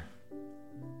stuff in there.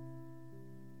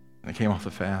 And I came off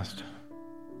the fast,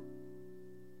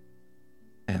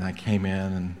 and I came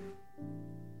in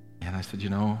and I said,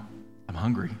 I'm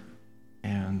hungry.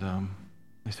 And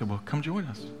they said, well, come join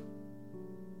us.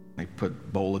 They put a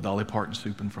bowl of Dolly Parton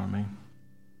soup in front of me.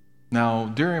 Now,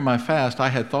 during my fast, I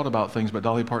had thought about things, but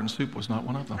Dolly Parton soup was not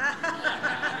one of them.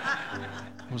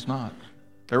 It was not.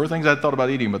 There were things I thought about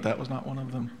eating, but that was not one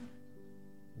of them.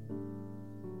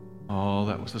 Oh,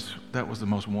 that was the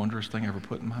most wondrous thing I ever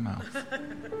put in my mouth.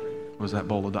 Was that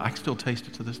bowl of I can still taste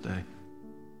it to this day.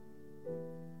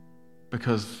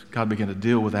 Because God began to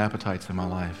deal with appetites in my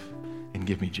life and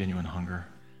give me genuine hunger.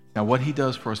 Now, what he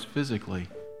does for us physically,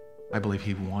 I believe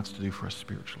he wants to do for us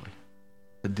spiritually.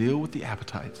 To deal with the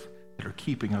appetites that are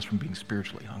keeping us from being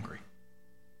spiritually hungry.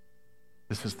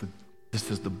 This is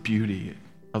the beauty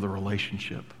of the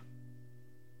relationship,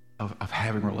 of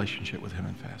having a relationship with him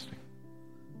and fasting.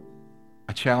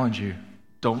 I challenge you,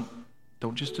 don't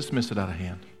just dismiss it out of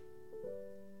hand.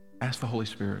 Ask the Holy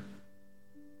Spirit,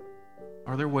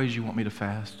 are there ways you want me to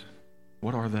fast?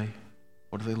 What are they?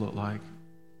 What do they look like?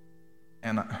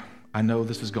 And I know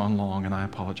this has gone long, and I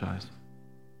apologize.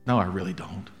 No, I really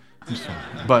don't. I'm sorry.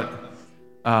 But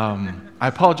I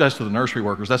apologize to the nursery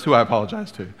workers. That's who I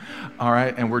apologize to. All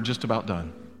right? And we're just about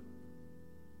done.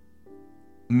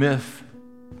 Myth.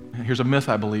 Here's a myth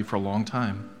I believe for a long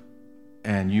time.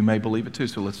 And you may believe it too,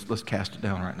 so let's cast it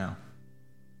down right now.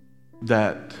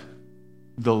 That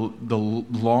the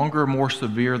longer, more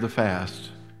severe the fast,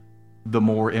 the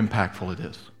more impactful it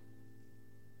is.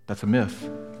 That's a myth.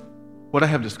 What I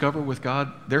have discovered with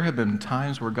God, there have been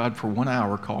times where God for 1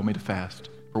 hour called me to fast.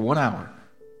 For 1 hour.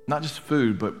 Not just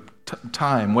food, but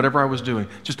time, whatever I was doing,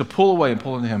 just to pull away and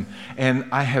pull into him. And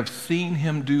I have seen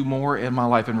him do more in my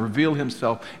life and reveal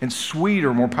himself in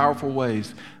sweeter, more powerful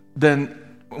ways than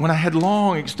when I had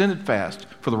long extended fast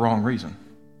for the wrong reason.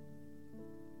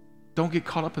 Don't get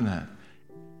caught up in that.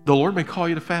 The Lord may call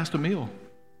you to fast a meal.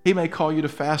 He may call you to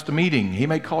fast a meeting. He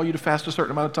may call you to fast a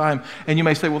certain amount of time. And you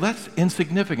may say, well, that's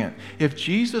insignificant. If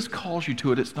Jesus calls you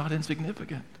to it, it's not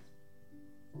insignificant.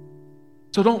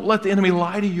 So don't let the enemy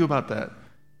lie to you about that.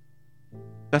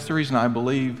 That's the reason I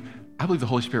believe the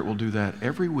Holy Spirit will do that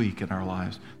every week in our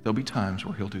lives. There'll be times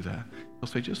where he'll do that. He'll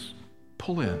say, just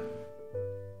pull in.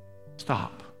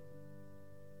 Stop.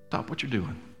 Stop what you're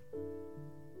doing.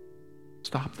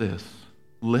 Stop this.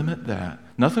 Limit that.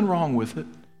 Nothing wrong with it.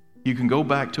 You can go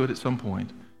back to it at some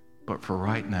point. But for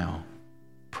right now,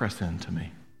 press into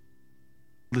me.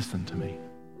 Listen to me.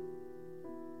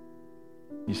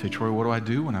 You say, Troy, what do I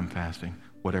do when I'm fasting?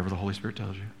 Whatever the Holy Spirit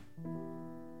tells you.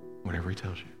 Whatever he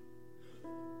tells you.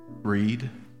 Read.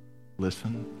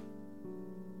 Listen.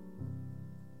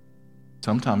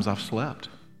 Sometimes I've slept.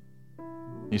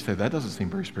 You say, that doesn't seem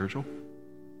very spiritual.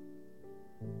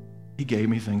 He gave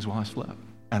me things while I slept.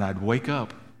 And I'd wake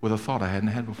up with a thought I hadn't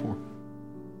had before.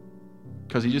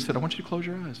 Because he just said, I want you to close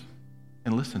your eyes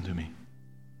and listen to me.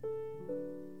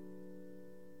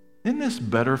 Isn't this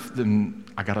better than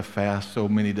I got to fast so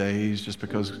many days just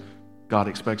because God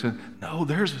expects it? No,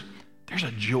 there's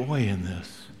a joy in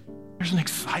this. There's an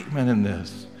excitement in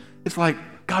this. It's like,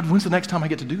 God, when's the next time I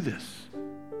get to do this?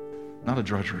 Not a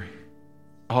drudgery.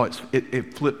 Oh,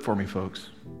 it flipped for me, folks.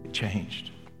 It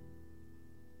changed.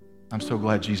 I'm so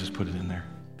glad Jesus put it in there.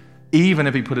 Even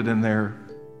if he put it in there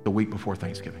the week before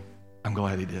Thanksgiving. I'm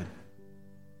glad he did.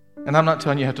 And I'm not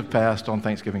telling you have to fast on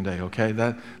Thanksgiving Day, okay?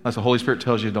 Unless the Holy Spirit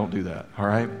tells you, don't do that, all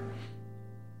right?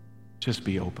 Just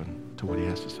be open to what he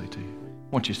has to say to you.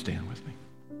 I want you to stand with me.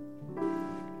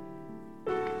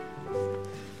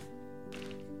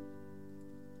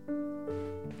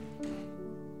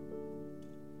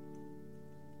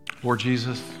 Lord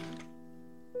Jesus,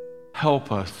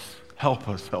 help us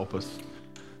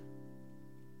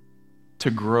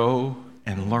to grow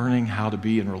in learning how to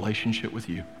be in relationship with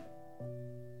you.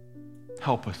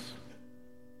 Help us.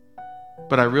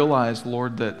 But I realize,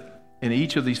 Lord, that in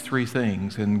each of these three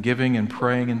things, in giving and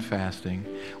praying and fasting,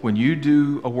 when you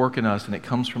do a work in us and it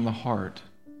comes from the heart,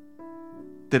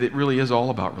 that it really is all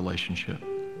about relationship.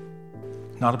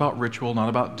 Not about ritual, not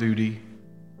about duty.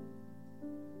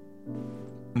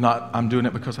 Not, I'm doing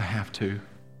it because I have to.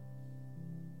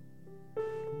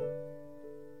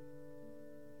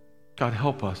 God,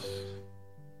 help us.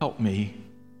 Help me.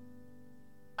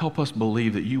 Help us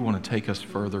believe that you want to take us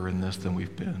further in this than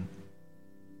we've been.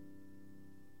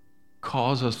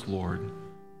 Cause us, Lord,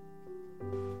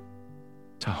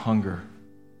 to hunger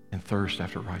and thirst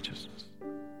after righteousness.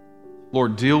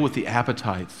 Lord, deal with the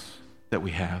appetites that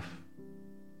we have.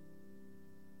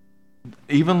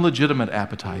 Even legitimate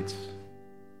appetites,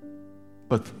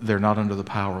 but they're not under the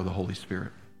power of the Holy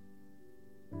Spirit.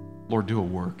 Lord, do a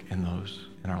work in those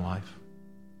in our life.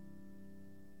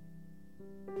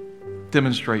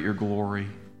 Demonstrate your glory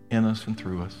in us and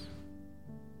through us.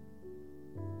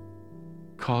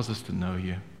 Cause us to know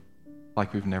you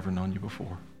like we've never known you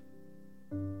before.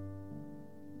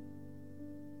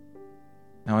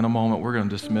 Now, in a moment, we're going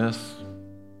to dismiss.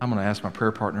 I'm going to ask my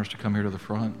prayer partners to come here to the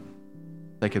front.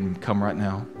 They can come right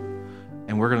now.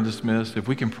 and we're going to dismiss. If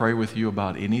we can pray with you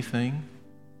about anything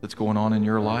that's going on in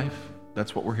your life,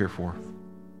 that's what we're here for.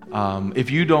 If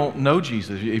you don't know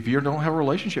Jesus, if you don't have a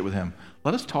relationship with him,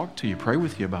 let us talk to you, pray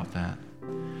with you about that.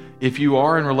 If you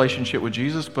are in relationship with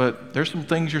Jesus, but there's some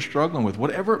things you're struggling with,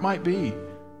 whatever it might be,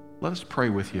 let us pray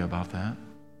with you about that.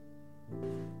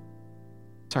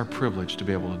 It's our privilege to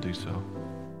be able to do so.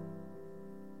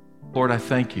 Lord, I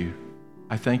thank you.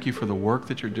 I thank you for the work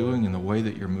that you're doing and the way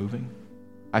that you're moving.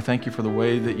 I thank you for the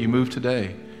way that you move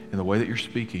today and the way that you're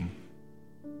speaking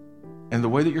and the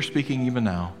way that you're speaking even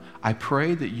now. I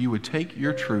pray that you would take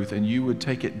your truth and you would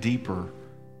take it deeper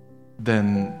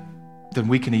than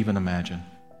we can even imagine.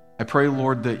 I pray,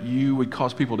 Lord, that you would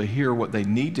cause people to hear what they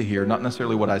need to hear, not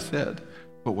necessarily what I said,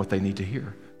 but what they need to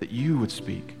hear, that you would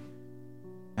speak.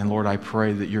 And Lord, I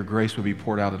pray that your grace would be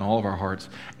poured out in all of our hearts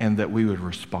and that we would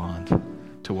respond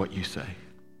to what you say,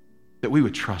 that we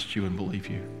would trust you and believe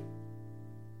you.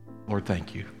 Lord,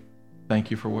 thank you.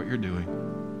 Thank you for what you're doing.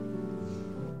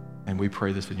 And we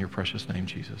pray this in your precious name,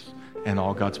 Jesus. And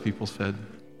all God's people said,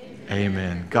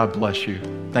 amen. God bless you.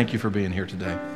 Thank you for being here today.